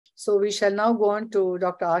So we shall now go on to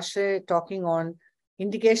Dr. Ashraya talking on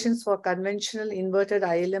indications for conventional inverted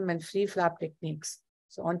ILM and free flap techniques.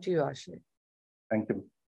 So on to you, Ashraya. Thank you.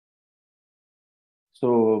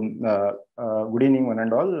 So good evening, one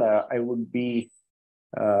and all. I would be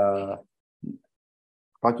talking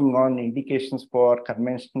on indications for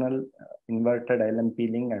conventional inverted ILM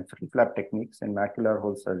peeling and free flap techniques in macular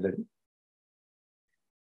hole surgery.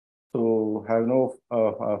 So have no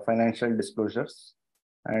financial disclosures,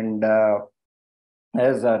 and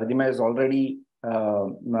as Ridhima has already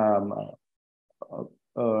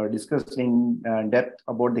discussed in depth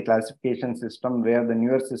about the classification system, where the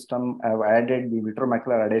newer system have added the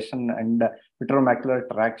vitreomacular adhesion and vitreomacular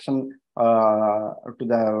traction to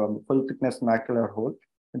the full thickness macular hole.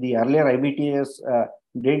 The earlier IBTS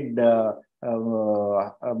did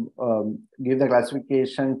give the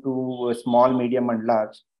classification to small, medium, and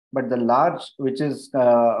large. But the large, which is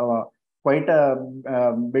quite a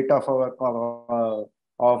bit of our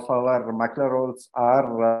macular holes,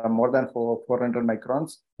 are more than 400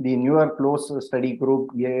 microns. The newer close study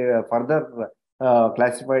group further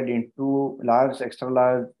classified into large, extra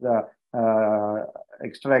large,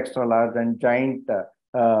 extra large, and giant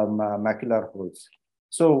macular holes.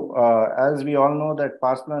 So, as we all know that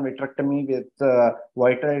porcelain vitrectomy with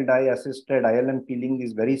white-tailed dye-assisted ILM peeling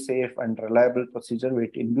is very safe and reliable procedure,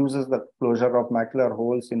 which induces the closure of macular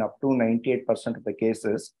holes in up to 98% of the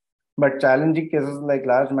cases. But challenging cases like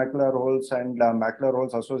large macular holes and macular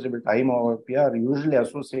holes associated with eye myopia are usually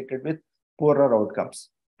associated with poorer outcomes.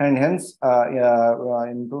 And hence,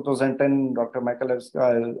 in 2010, Dr. MACULAR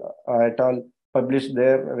et al. Published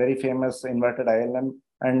their very famous inverted ILM,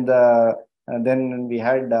 and then we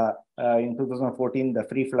had in 2014 the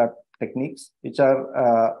free flap techniques, which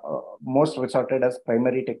are most resorted as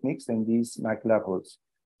primary techniques in these macular holes.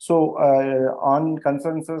 So on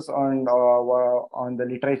consensus on the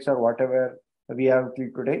literature, whatever we have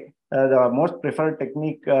today, the most preferred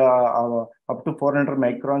technique up to 400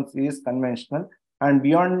 microns is conventional, and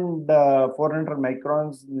beyond 400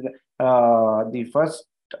 microns, the first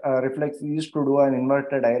reflex is to do an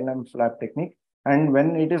inverted ILM flap technique. And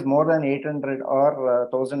when it is more than 800 or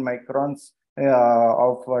 1000 microns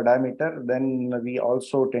of diameter, then we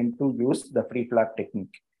also tend to use the free flap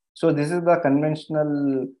technique. So this is the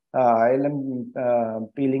conventional ILM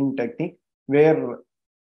peeling technique, where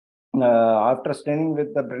after staining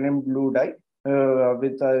with the brilliant blue dye,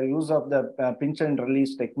 with the use of the pinch and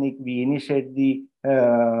release technique, we initiate the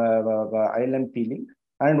ILM peeling.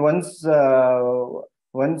 And once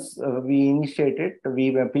we initiate it,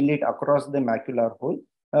 we peel it across the macular hole,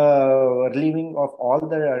 relieving of all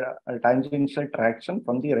the tangential traction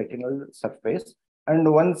from the retinal surface.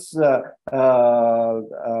 And once the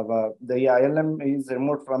ILM is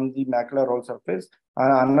removed from the macular hole surface,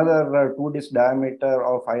 another 2 disc diameter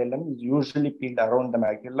of ILM is usually peeled around the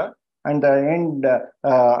macula, and the end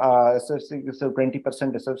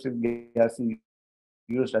 20% SF6 gas is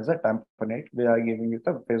used as a tamponade. We are giving it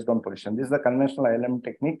a face down position. This is the conventional ILM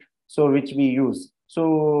technique, so which we use.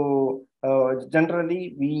 So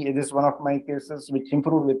generally, this is one of my cases which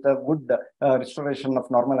improved with a good restoration of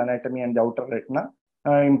normal anatomy and the outer retina,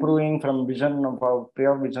 improving from vision of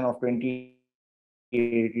prior vision of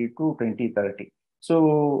 2080 to 2030.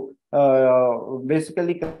 So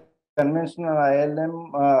basically, conventional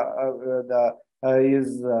ILM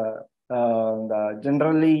is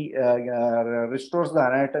generally restores the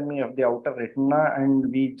anatomy of the outer retina,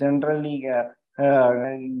 and we generally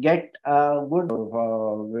get good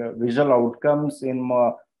visual outcomes in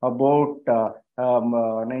about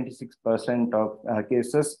 96% of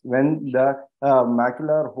cases when the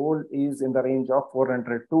macular hole is in the range of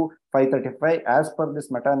 400 to 535 as per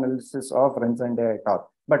this meta-analysis of Renzende et al.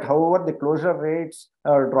 But however, the closure rates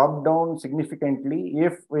drop down significantly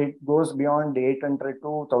if it goes beyond 800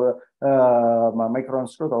 to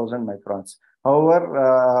microns to 1000 microns.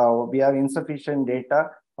 However, we have insufficient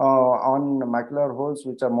data on macular holes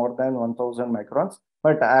which are more than 1000 microns,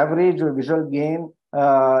 but average visual gain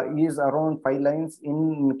is around 5 lines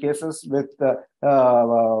in cases with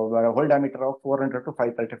hole diameter of 400 to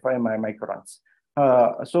 535 microns.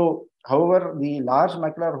 So, however, the large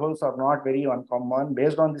macular holes are not very uncommon.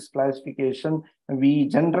 Based on this classification, we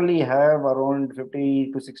generally have around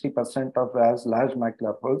 50 to 60% of as large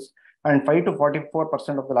macular holes, and 5 to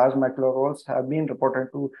 44% of the large macular holes have been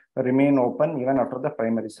reported to remain open even after the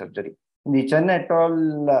primary surgery. The Chen et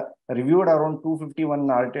al. Reviewed around 251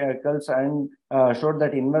 articles and showed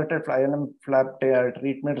that inverted ILM flap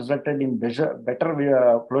treatment resulted in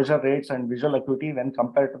better closure rates and visual acuity when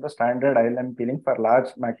compared to the standard ILM peeling for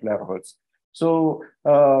large macular holes. So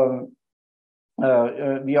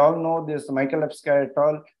we all know this Michael Epska et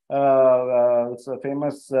al. it's a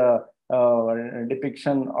famous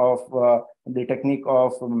depiction of the technique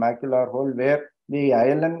of macular hole, where the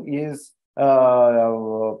ILM is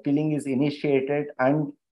peeling is initiated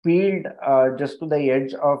and peeled just to the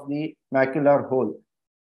edge of the macular hole,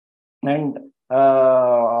 and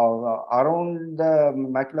around the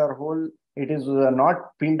macular hole, it is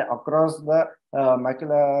not peeled across the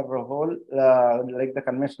macular hole like the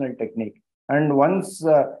conventional technique. And once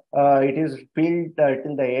it is peeled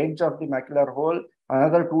till the edge of the macular hole,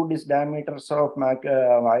 another 2 disc diameters of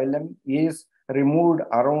ILM is removed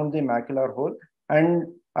around the macular hole, and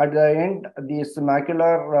at the end, this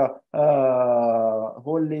macular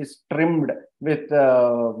hole is trimmed with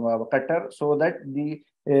cutter, so that the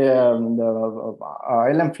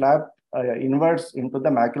ILM flap inverts into the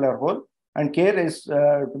macular hole, and care is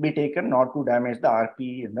to be taken not to damage the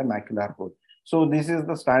RPE in the macular hole. So this is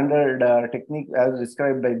the standard technique as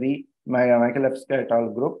described by the McAlefsky et al.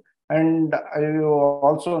 Group. And you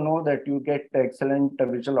also know that you get excellent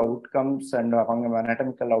visual outcomes and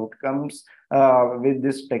anatomical outcomes with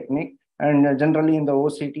this technique. And generally in the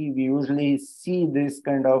OCT, we usually see this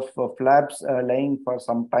kind of flaps lying for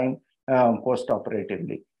some time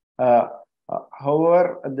post-operatively.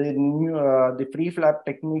 However, the free flap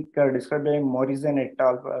technique described by Morrison et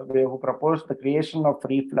al., who proposed the creation of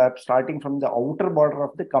free flap starting from the outer border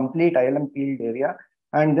of the complete ILM field area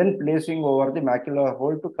and then placing over the macular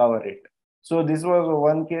hole to cover it. So this was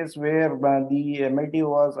one case where the MLT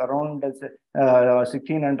was around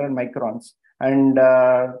 1600 microns, and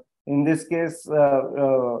in this case,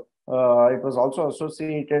 it was also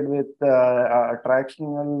associated with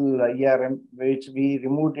tractional ERM, which we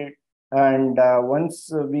removed it. And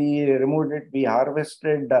once we removed it, we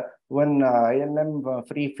harvested one ILM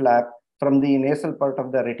free flap from the nasal part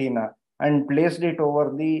of the retina and placed it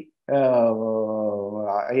over the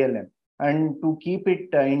ILM. And to keep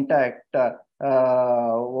it intact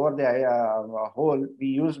over the hole, we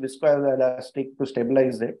used viscoelastic to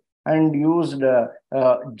stabilize it, and used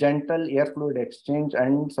gentle air fluid exchange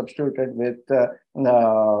and substituted with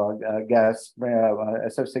gas,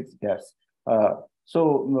 SF6 gas.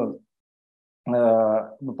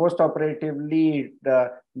 Post-operatively,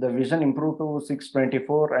 the vision improved to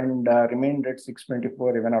 624 and remained at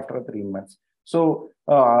 624 even after 3 months. So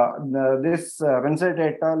this Vincent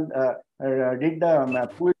et al. Did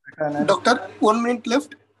pooled analysis. Doctor, 1 minute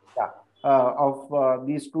left. Yeah, of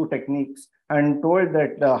these two techniques, and told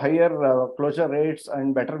that higher closure rates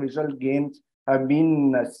and better visual gains have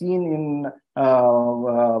been seen in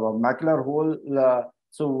macular hole,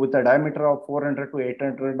 so with a diameter of 400 to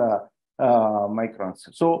 800 microns.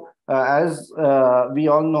 So as we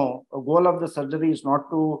all know, a goal of the surgery is not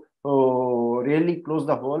to really close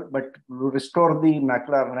the hole, but to restore the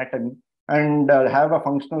macular anatomy and have a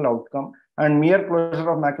functional outcome. And mere closure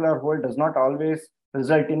of macular hole does not always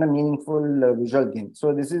result in a meaningful visual gain.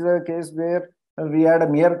 So this is a case where we had a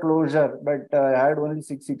mere closure, but had only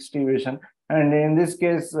 660 vision. And in this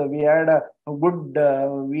case, we had a good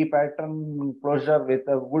V pattern closure with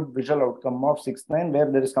a good visual outcome of 6.9, where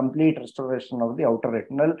there is complete restoration of the outer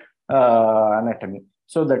retinal anatomy.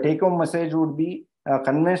 So the take-home message would be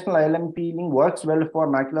conventional ILM peeling works well for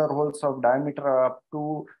macular holes of diameter up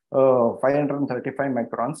to 535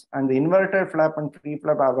 microns, and the inverted flap and free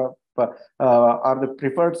flap are the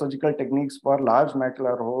preferred surgical techniques for large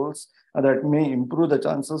macular holes that may improve the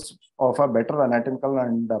chances of a better anatomical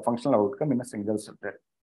and functional outcome in a single surgery.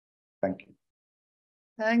 Thank you.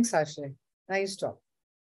 Thanks, Ashraya. Nice talk.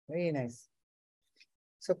 Very nice.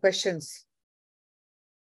 So questions.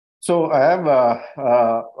 So I have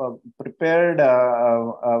prepared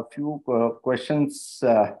a few questions.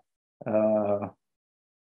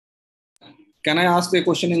 Can I ask a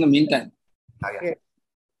question in the meantime? Yeah.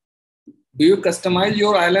 Do you customize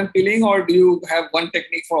your ILM peeling, or do you have one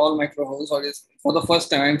technique for all micro holes, or is for the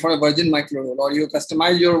first time for a virgin micro hole, or you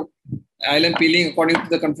customize your ILM peeling according to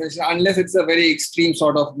the convention, unless it's a very extreme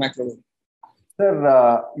sort of macro hole?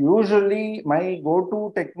 Sir, usually my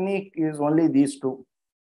go-to technique is only these two.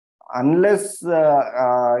 Unless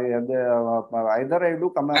either I do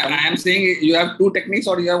come. I am saying you have two techniques,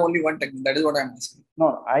 or you have only one technique. That is what I am asking.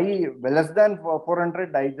 No, less than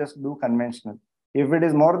 400, I just do conventional. If it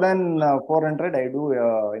is more than 400, I do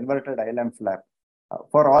inverted ILM flap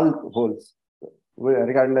for all holes,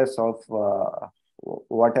 regardless of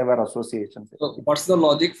whatever associations. So what's the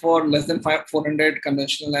logic for less than 400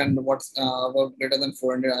 conventional and what's greater than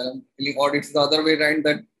 400 ILM peeling? Or it's the other way around,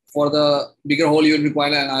 that for the bigger hole you will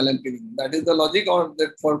require an ILM peeling? That is the logic, or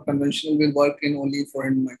that for conventional will work in only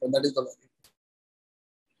 400 micron? That is the logic.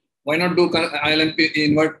 Why not do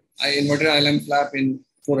inverted ILM flap in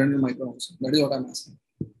 400 microns? That is what I'm asking.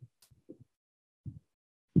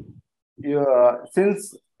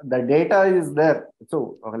 since the data is there,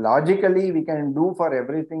 so logically we can do for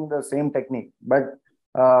everything the same technique. But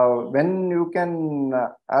when you can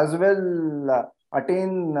as well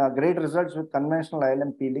attain great results with conventional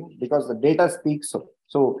ILM peeling, because the data speaks so.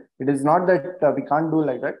 So it is not that we can't do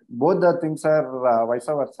like that. Both the things are vice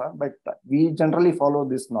versa, but we generally follow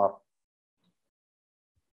this norm.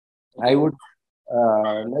 I would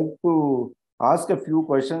like to ask a few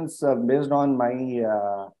questions based on my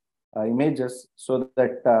images, so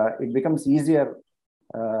that it becomes easier.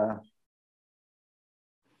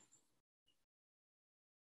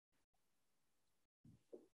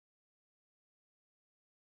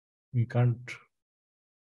 We can't.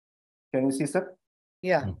 Can you see, sir?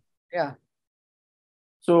 Yeah, yeah.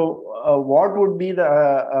 So what would be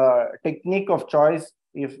the technique of choice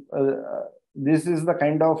if this is the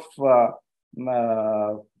kind of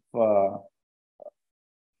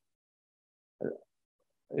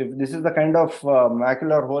if this is the kind of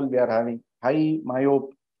macular hole we are having, high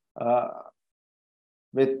myope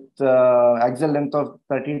with axial length of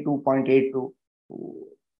 32.82,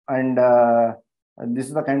 and this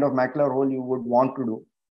is the kind of macular hole you would want to do.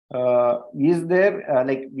 Is there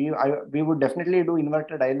like we would definitely do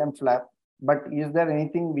inverted ILM flap, but is there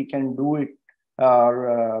anything we can do it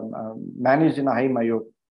managed in a high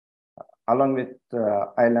myope along with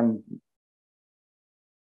ILM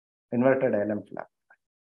inverted ILM flap?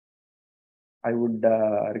 I would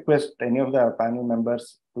request any of the panel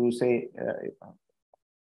members to say.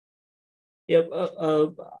 Yeah,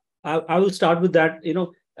 I will start with that.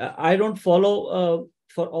 I don't follow.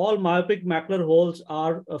 For all myopic macular holes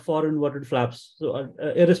are for inverted flaps, so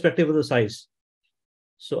irrespective of the size.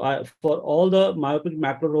 So for all the myopic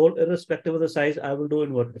macular hole, irrespective of the size, I will do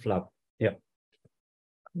inverted flap. Yeah.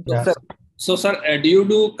 Yes. So, sir, do you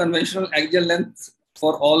do conventional axial length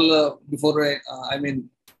for all before? I mean,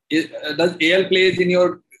 does AL plays in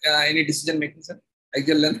your any decision making, sir?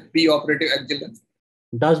 Axial length, pre-operative axial length.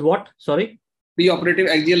 Does what? Sorry. Pre-operative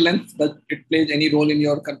axial length, does it plays any role in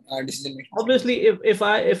your decision making? Obviously, if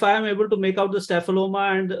I am able to make out the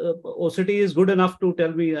staphyloма and OCT is good enough to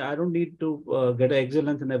tell me, I don't need to get an axial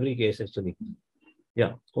length in every case actually.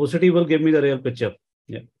 Yeah, OCT will give me the real picture.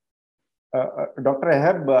 Yeah. Dr.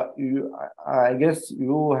 Ahab, I guess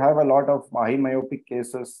you have a lot of high myopic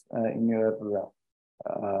cases in your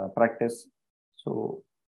practice. So.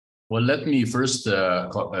 Well, let me first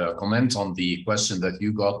comment on the question that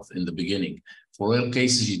you got in the beginning. For all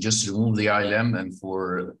cases, you just remove the ILM, and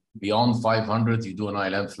for beyond 500, you do an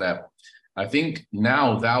ILM flap. I think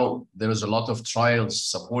now there is a lot of trials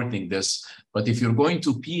supporting this, but if you're going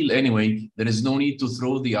to peel anyway, there is no need to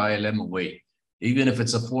throw the ILM away, even if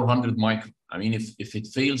it's a 400 micron. I mean, if it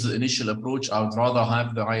fails the initial approach, I would rather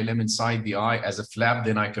have the ILM inside the eye as a flap,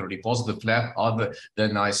 then I can reposit the flap, other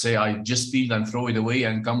than I say I just peel and throw it away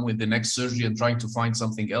and come with the next surgery and trying to find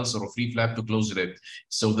something else or a free flap to close it.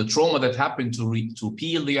 So the trauma that happened to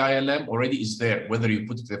peel the ILM already is there, whether you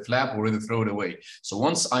put it in a flap or whether throw it away. So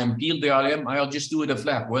once I'm peeled the ILM, I'll just do it a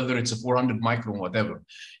flap, whether it's a 400 micron, whatever.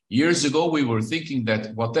 Years ago, we were thinking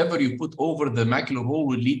that whatever you put over the macular hole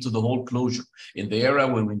will lead to the hole closure. In the era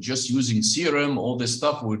when we're just using serum, all this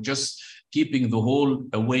stuff, we're just keeping the hole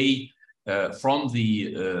away from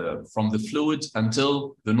the fluid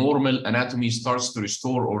until the normal anatomy starts to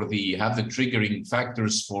restore or have the triggering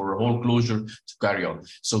factors for hole closure to carry on.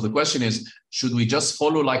 So the question is, should we just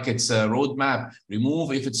follow like it's a roadmap,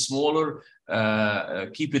 remove if it's smaller,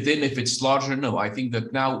 keep it in if it's larger? No, I think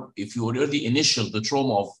that now if you already initial the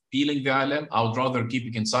trauma of peeling the ILM, I would rather keep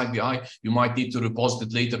it inside the eye. You might need to reposit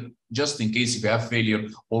it later just in case if you have failure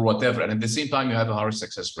or whatever. And at the same time, you have a higher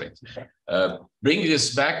success rate. Bringing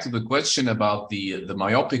this back to the question about the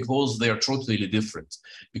myopic holes, they are totally different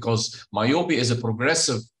because myopia is a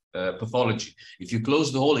progressive pathology. If you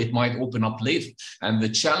close the hole, it might open up later. And the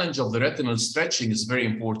challenge of the retinal stretching is very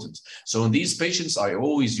important. So in these patients, I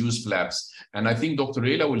always use flaps. And I think Dr.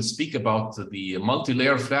 Leila will speak about the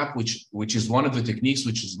multi-layer flap, which is one of the techniques,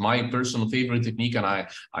 which is my personal favorite technique. And I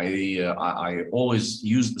always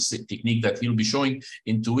use the technique that he'll be showing,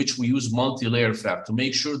 into which we use multi-layer flap to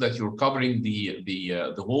make sure that you're covering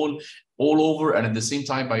the hole all over, and at the same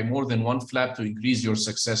time by more than one flap to increase your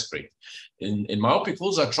success rate. In myopic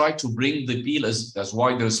holes, I try to bring the peel as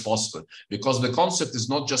wider as possible, because the concept is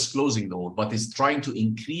not just closing the hole, but it's trying to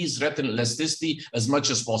increase retinal elasticity as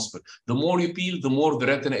much as possible. The more you peel, the more the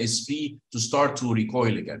retina is free to start to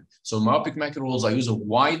recoil again. So myopic macular holes, I use a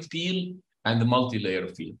wide peel and the multi-layer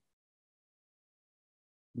peel.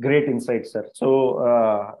 Great insight, sir.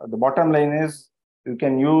 So the bottom line is you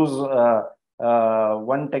can use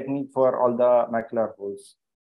one technique for all the macular holes.